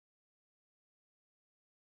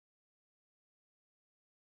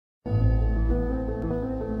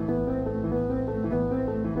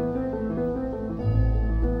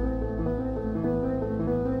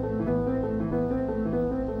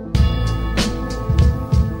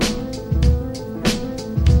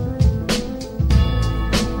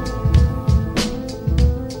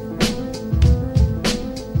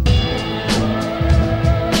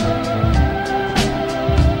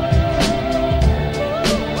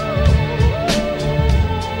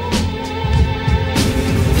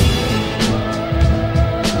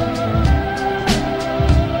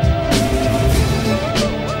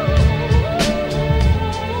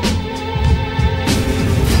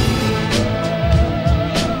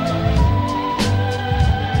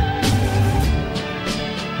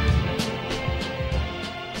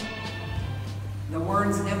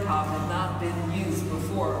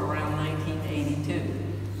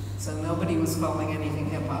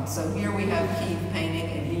So here we have Keith painting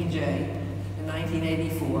a DJ in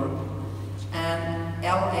 1984, and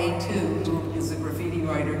LA2, who is a graffiti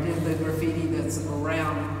writer, did the graffiti that's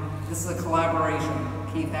around. This is a collaboration,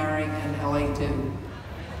 Keith Haring and LA2.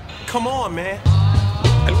 Come on, man.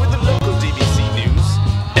 And with the local DBC news,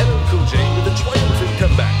 LL Cool J with a triumphant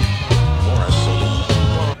comeback.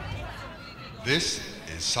 This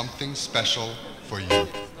is something special for you.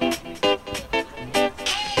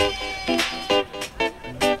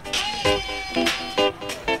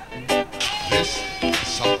 This is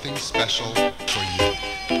something special for you.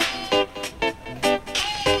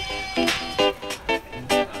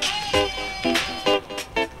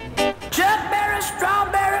 Jackberry,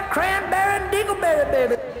 strawberry, cranberry, dingleberry,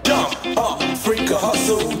 baby. Jump up, freak a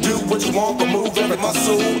hustle, do what you want, but move every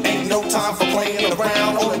muscle. Ain't no time for playing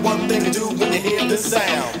around, only one thing to do when you hear this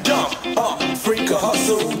sound. Jump up, freak a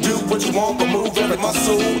hustle, do what you want, but move every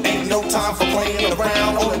muscle. Ain't no time for playing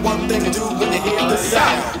around, only one thing to do when you hear this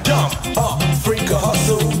sound. Jump up, freak a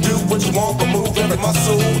hustle, do what you want, but move every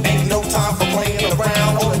muscle. Ain't no time for playing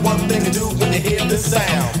around, only one thing to do when you hear this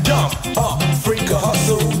sound. Jump up, freak a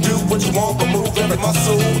hustle, do what you want, but move every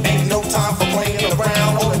muscle. Ain't no time for playing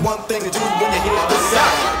around, only one thing to do when you hear this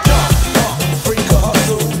sound. Jump up, freak a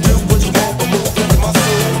hustle, do what you want, but move every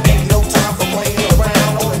muscle. Ain't no time for playing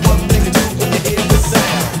around, only one thing to do when you hear this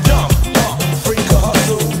sound. Jump up, freak a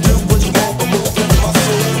hustle, do what you want, but move every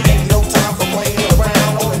muscle. Ain't no time for playing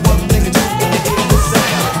around, only one thing to do when you hear this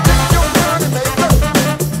sound. Take your money, maker.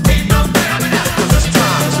 Ain't no time now. 'Cause it's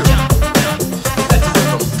time to let the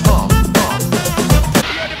rhythm pump.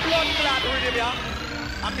 You're the blood clot rhythm,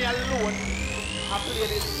 yeah? I'm me alone. I play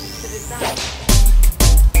this to the time.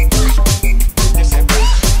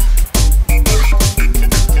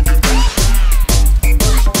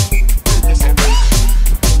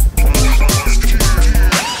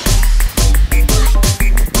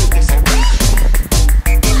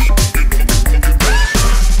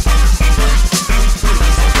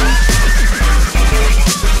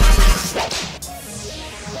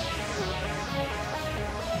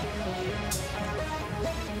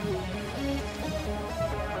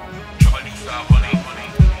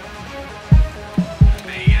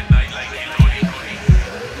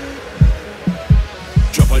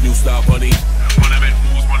 Drop a new style funny. Wanna make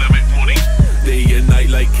moves, wanna make money. Day and night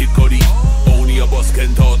like Kid Cudi. Only a boss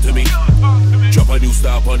can talk to me. Drop a new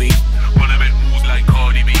style funny. Wanna make moves like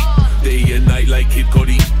Cardi B. Day and night like Kid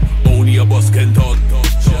Cudi. Only a boss can talk.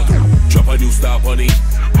 Drop a new style funny.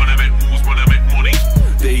 Wanna make moves, wanna make money.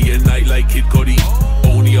 Day and night like Kid Cudi.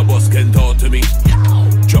 Only a boss can talk to me.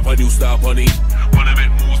 Drop a new style funny. Wanna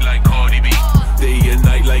make moves like Cardi B. Day and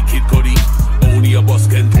night like Kid Cudi. Only a boss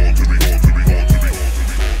can talk to me.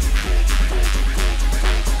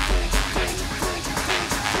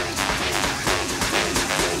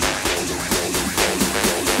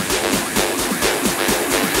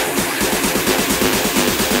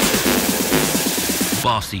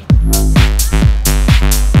 Bossy.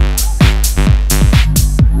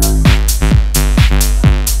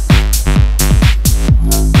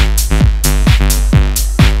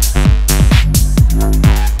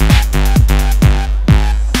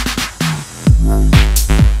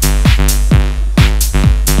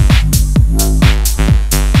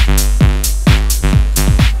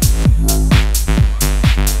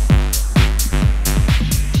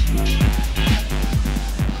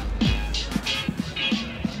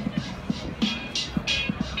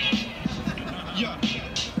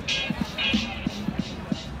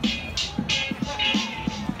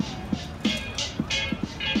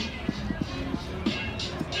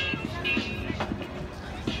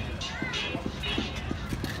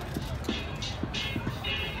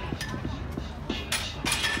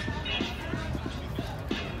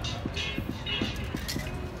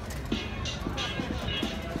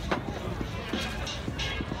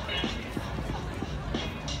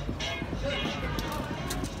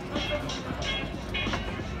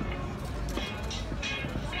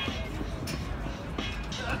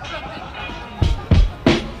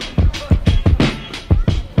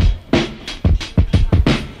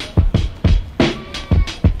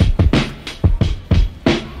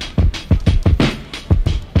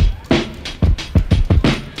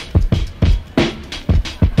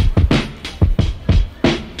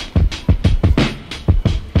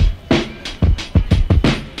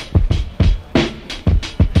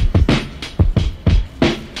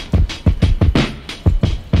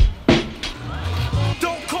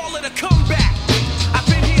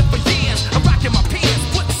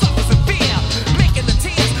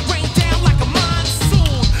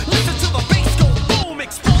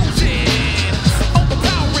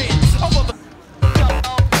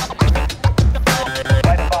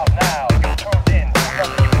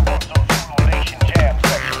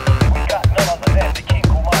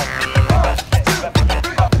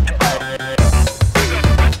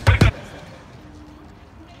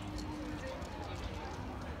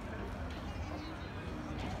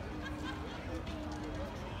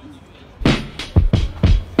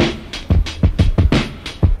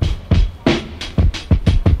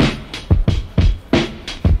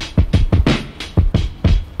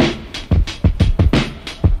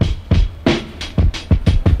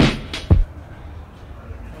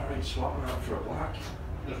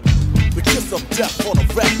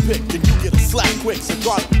 quick,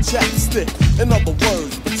 cigar chapstick. In other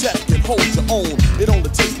words, protect and hold your own. It only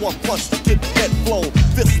takes one punch to get the head blown.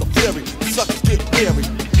 Fists of fury, suckers get weary.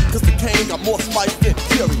 Cause the cane got more spice than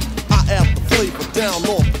fury. I add the flavor down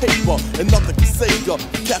on paper, and nothing can save ya.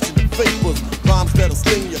 Catching the vapors, rhymes that'll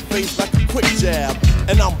sting your face like a quick jab.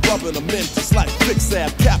 And I'm rubbing them in just like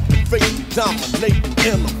Fixab. Captivating, dominating,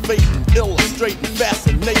 innovating, illustrating,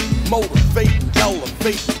 fascinating, motivating,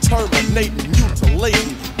 elevating, terminating,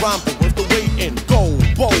 mutilating. Rhymes are worth the wait and gold,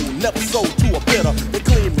 bold, never sold to a bidder. They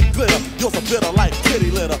gleam and glitter, yours are bitter like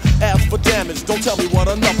kitty litter. As for damage, don't tell me what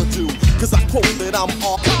another do, cause I quote that I'm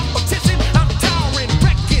all competition. I'm towering,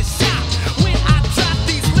 wrecking shop. When I drop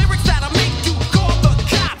these lyrics that'll make you call the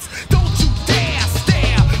cops. Don't you dare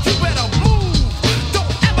stare, you better move. Don't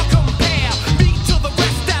ever compare me to the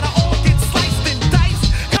rest that'll all get sliced and diced.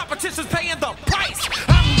 Competition's paying the price.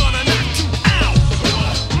 I'm gonna knock you out.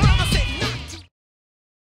 Mama said knock you.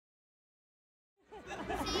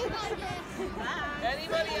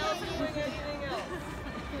 Anybody else doing anything else?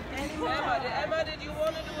 Emma, did you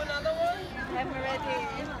want to do another one? Emma ready.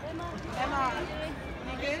 Emma.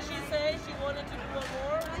 Did she say she wanted to do one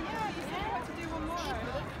more? Yeah, you said you wanted to do one more.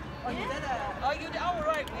 Oh, you did it. Oh, you did? Oh,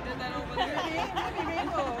 right, we did that over there. Maybe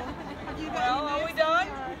Rainbow. Have you got Well, are we done?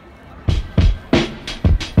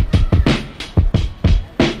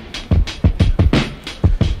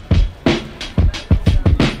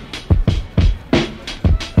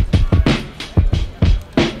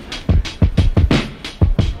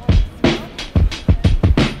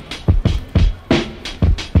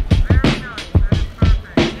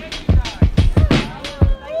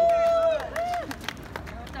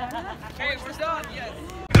 Okay, we're done, yes.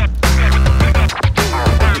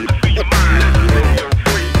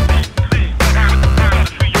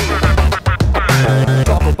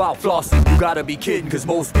 Talk about flossing, you gotta be kidding, cause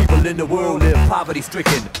most people in the world live poverty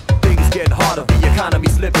stricken. Things getting harder, the economy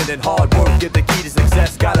slipping, and hard work get the key to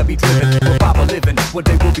success. Gotta be driven for proper living. One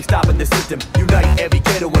day we'll be stopping the system. Unite every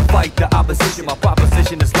ghetto and fight the opposition. My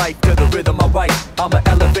proposition is life to the rhythm I write. I'ma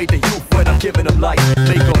elevate the youth when I'm giving them light.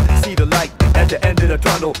 Make them see the light at the end of the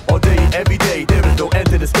tunnel. All day, every day, there is no end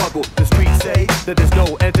to the struggle. The streets say that there's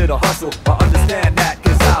no end to the hustle. I understand that,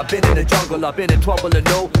 cause I've been in the jungle. I've been in trouble and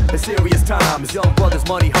know the serious times. Young brothers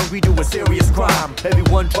money hungry doing serious crime.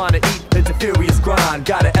 Everyone trying to eat, it's a furious grind.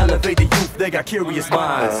 Gotta elevate the youth, they got curious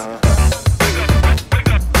minds.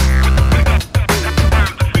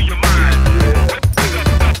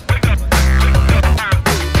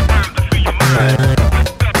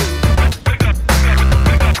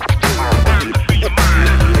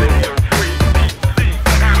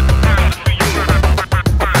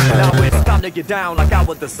 Get down like I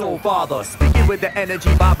was the soul father. Speaking with the energy,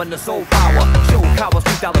 vibing the soul power. Show cowards,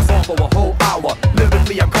 freak down the song for a whole hour.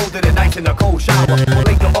 Lyrically, I'm colder than ice in a cold shower.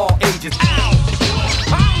 Relate to all ages. Ow!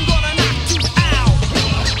 I'm gonna knock you out.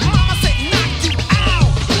 Mama said knock you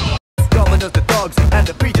out. Governors, the thugs, and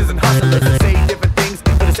the preachers and hustlers that say different things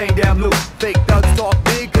for the same damn loop. Fake thugs talk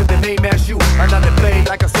big cause they may mash you. Another play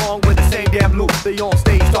like a song with the same damn loop. They on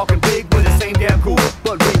stage talking big with the same damn crew.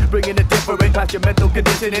 But we bringing it different past your mental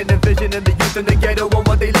condition and envisioning the youth in the ghetto and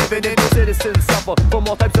what they living in. Citizens suffer from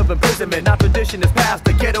all types of imprisonment. Our tradition is past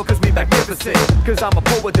the ghetto cause we magnificent. Cause I'm a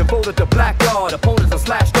poet devoted to black God. Opponents are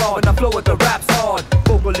slashed hard and I flow with the raps hard.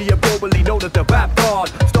 Vocally and globally know that the rap God.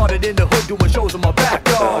 Started in the hood doing shows in my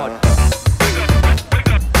backyard.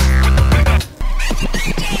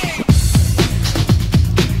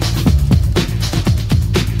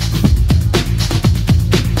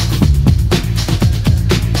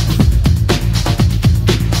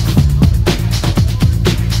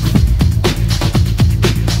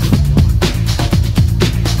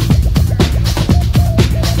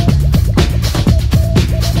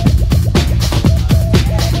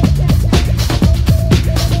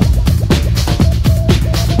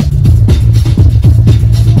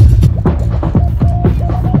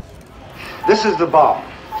 This is the bomb.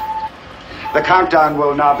 The countdown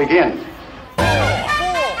will now begin.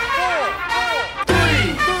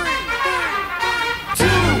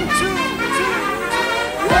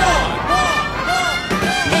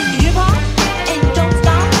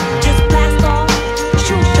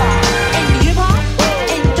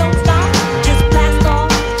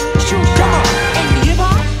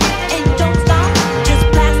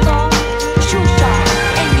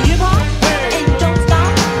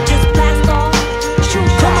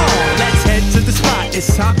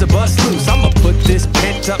 It's time to bust loose. I'ma put this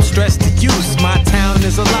pent up stress to use. My town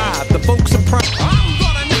is alive. The folks are proud. I'm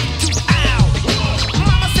gonna knock you out.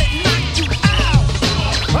 Mama said knock you out.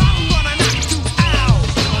 I'm gonna knock you out.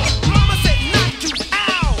 Mama said knock you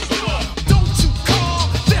out. Don't you call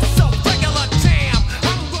this a regular jam?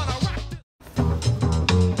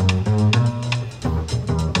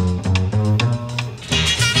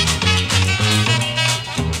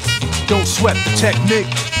 sweat the technique.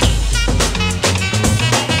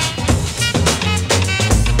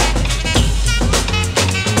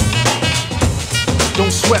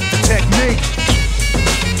 Don't sweat the technique.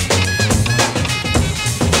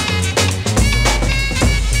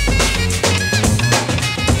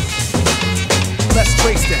 Let's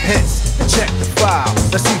trace the hits and check the file.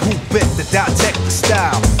 Let's see who bit the dissect the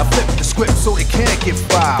style. I flip the script so it can't get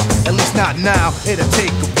filed. At least not now, it'll take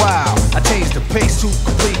a while. I change the pace to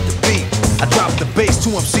complete the beat. I drop the bass to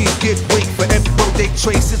MCs get weak. For every road they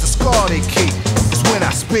trace is a scar they keep. Cause when I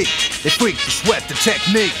speak, they freak to sweat the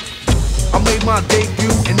technique. I made my debut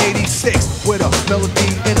in '86 with a melody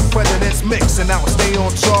in a president's mix. And now I stay on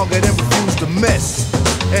target and refuse to miss.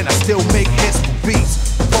 And I still make hits for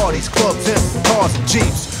beats. Parties, clubs, and cars and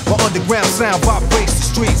jeeps. My underground sound vibrates the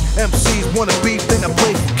streets. MCs wanna beef, then I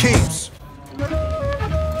play for keeps.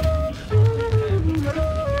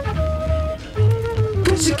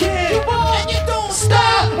 Cause you can, you won't, and you don't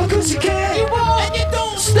stop. Cause you can, you won't, and you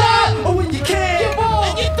don't stop. Or when you can, you won't,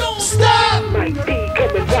 and you don't stop. Might be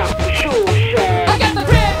coming out for sure, shine. I got the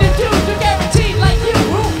brand new dudes who guaranteed like you.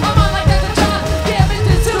 I'm on like that's a John, yeah,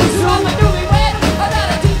 Mr. Zeus. I'm a newlywed, I'm not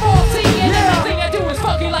a divorcee. And everything I do is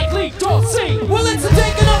fucking like Lee Dorsey. Well, it's a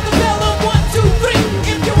taking off the bell on 1, 2, 3.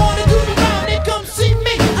 If you wanna do the round, then come see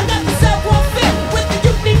me. I got the savoir-faire with the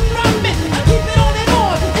unique rhyming. I keep it on and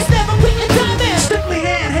on, it's never quitting time in. Strictly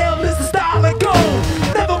handheld is the style I go.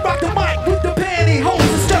 Never rock the mic with the pantyhose.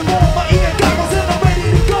 And strap on my ear goggles and I'm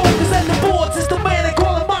ready to go. Cause at the boards it's the man they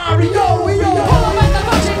call him Mario. Pull up at the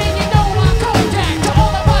function and you know I'm Kodak. To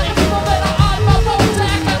all the party people that are on my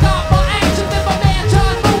Bojack. I got more action than my man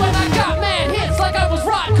John Woo. And I got mad hits like I was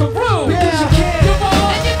Rod Carew. Because you can, you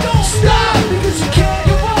won't, and you don't stop. Because you can,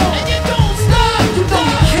 you won't, and you don't stop. You know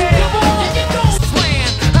you can, you won't, and you don't plan.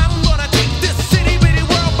 I'm gonna take this city bitty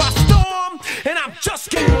world by storm. And I'm just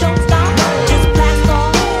kidding. Don't stop, just blast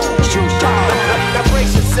off. Shoot off. Now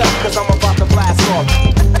brace yourself, cause I'm about to blast off.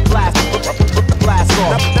 Blast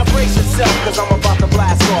off. Now brace yourself, cause I'm about to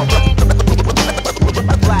blast off.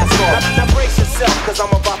 Blast off. Now brace yourself, cause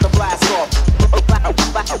I'm about to blast off.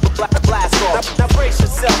 Blast off. Now brace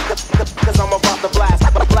yourself, cause I'm about to blast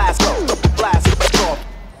off. Blast off.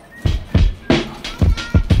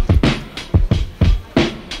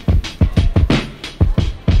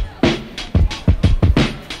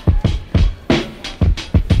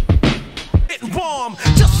 Getting warm,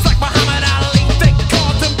 just like Muhammad Ali. They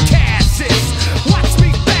call them Cassis. Watch me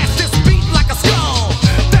bash this beat like a skull.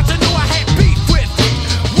 That's a new I had beef with.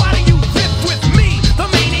 Why do you riff with me, the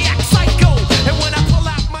maniac psycho? And when I pull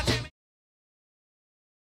out my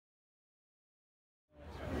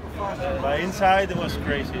But inside it was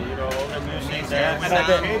crazy, you know, all the music there.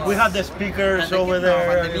 We had the speakers over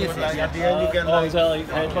there. And it was like, at the end you get like... Is that like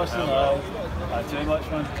headbusting? Too much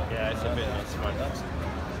fun? Yeah, it's a bit nuts, man.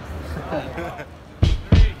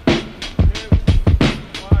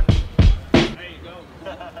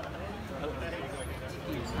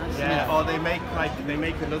 Yeah, or they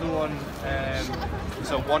make another one.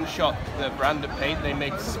 So one shot, the brand of paint they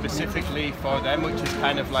make specifically for them, which is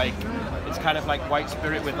kind of like, it's kind of like white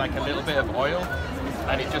spirit with like a little bit of oil,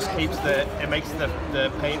 and it just keeps it makes the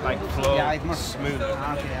paint like flow smooth.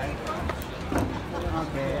 Okay.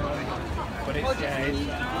 But it's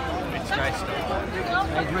nice stuff.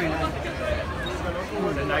 It's very nice.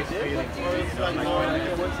 It's a nice feeling.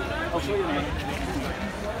 I'll show you now.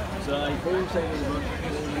 So I both say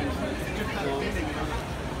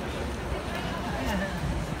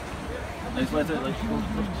nice let it like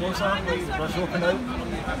closer, like brush open out,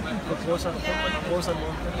 go closer, like closer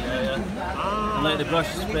more. Yeah. And let the brush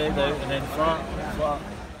spread out and then flat. Quiero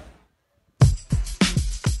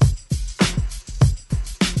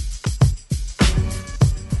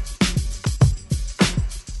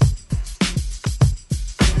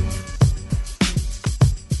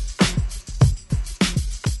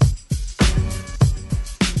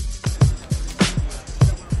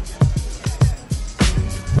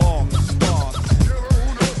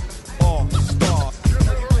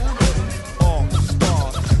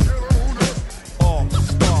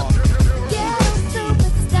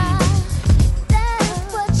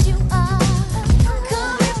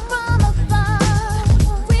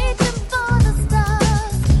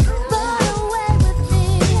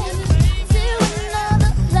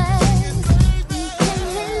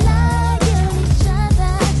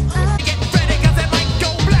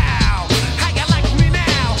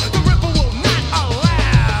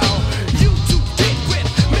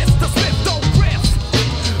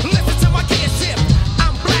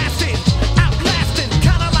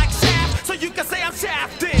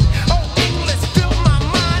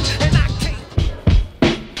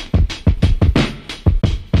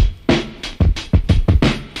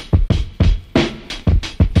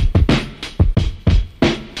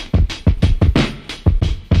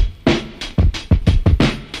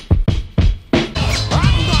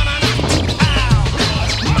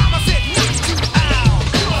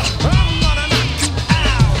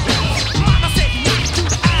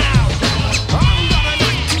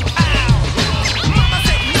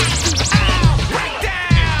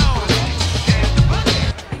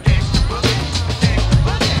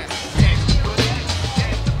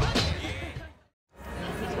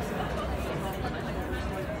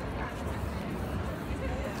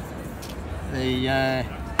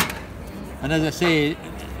And as I say,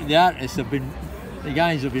 the artists have been, the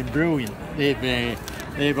guys have been brilliant.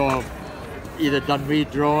 They've all either done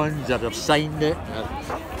redrawings or have signed it. Or,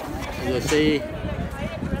 as I say,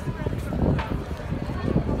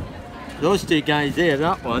 those two guys there,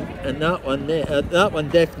 that one and that one there, that one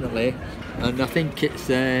definitely, and I think it's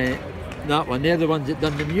that one. They're the ones that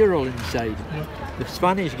done the mural inside. The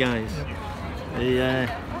Spanish guys.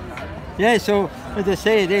 Yeah, so as I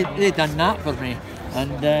say, they done that for me,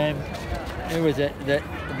 and it was in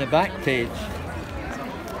the back page.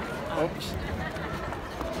 Oops,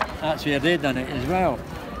 that's where they done it as well.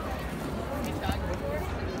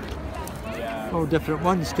 All different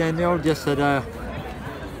ones, Ken. They all just had a.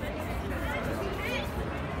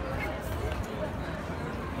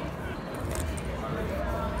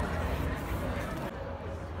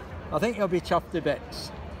 I think you'll be chuffed to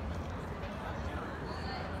bits.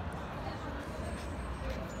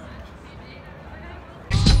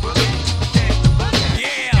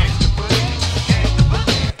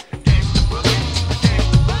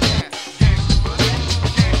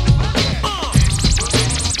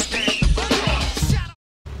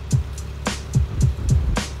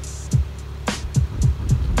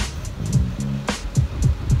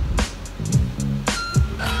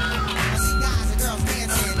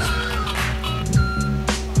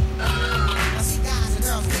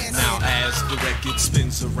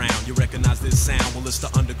 Spins around, you recognize this sound, well it's the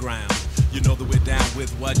underground. You know that we're down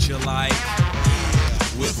with what you like,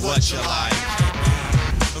 with what you like.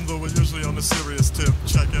 And though we're usually on a serious tip,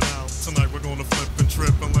 check it out. Tonight we're gonna flip and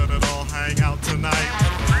trip and let it all hang out tonight.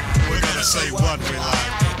 We're gonna say what we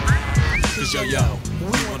like. Cause yo,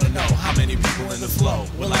 we wanna know how many people in the flow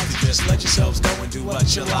would like to just let yourselves go and do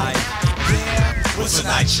what you like. Yeah, what's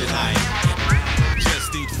tonight's your night?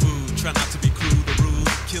 Just eat food, try not to be crude or rude.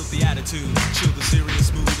 Kill the attitude, chill the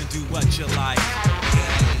serious mood and do what you like.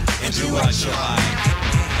 And do what you like.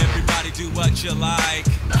 Everybody do what you like.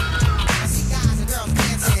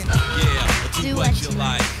 Yeah, do what you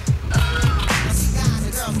like.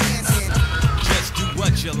 Just do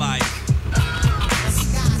what you like.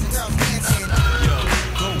 Yo,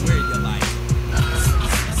 go where you like.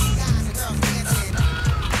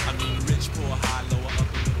 I mean rich, poor, high, lower,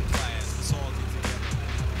 upper, middle class. It's all together.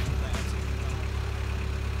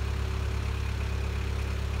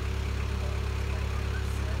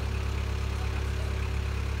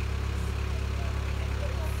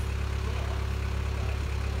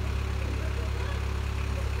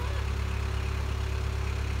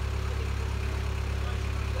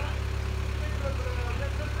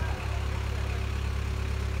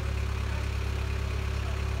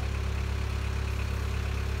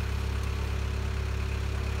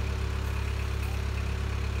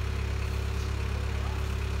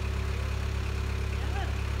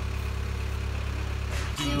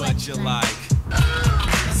 Do what you like.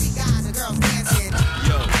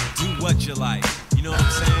 Yo, do what you like. You know what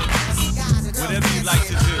I'm saying? Whatever you like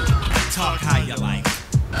to do, talk how you like.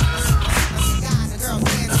 Now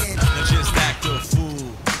just act a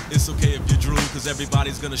fool. It's okay if you drool, cause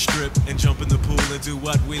everybody's gonna strip and jump in the pool and do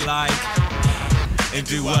what we like. And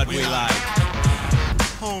do what we like.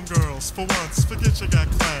 Homegirls, for once, forget you got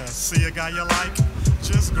class. See a guy you like?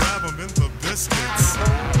 Just grab him in the biscuits.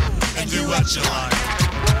 And do what you like.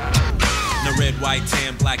 Now red, white,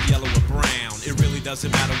 tan, black, yellow, or brown. It really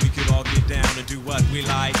doesn't matter, we could all get down and do what we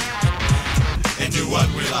like. And do what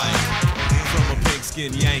we like. From a pink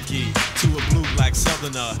skin Yankee to a blue black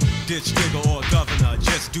southerner, ditch digger or governor,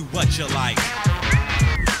 just do what you like.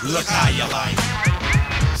 Look how you like.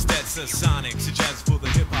 Stetson Sonics, a jazz for the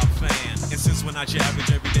hip hop fan. And since we're not your average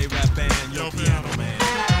everyday rap band, yo piano man,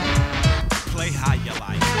 play how you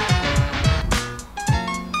like.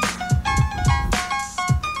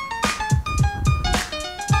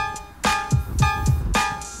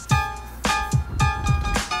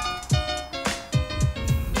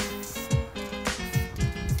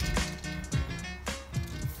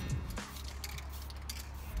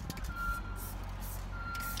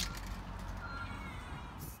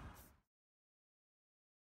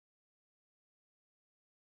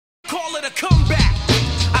 Call it a comeback.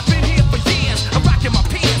 I've been here for years. I'm rocking my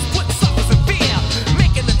pants, putting suckers in fear,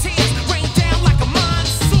 making the tears rain down like a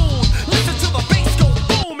monsoon. Listen to the bass go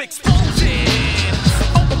boom, explosion,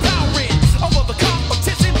 overpowering over the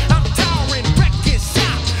competition. I'm towering, wrecking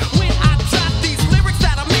shop when I drop these lyrics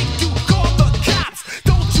that'll make you call the cops.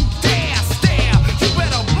 Don't you dare stare. You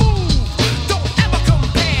better move. Don't ever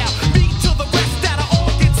compare me to the rest that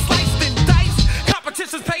all get sliced and diced.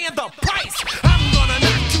 Competition's paying the price.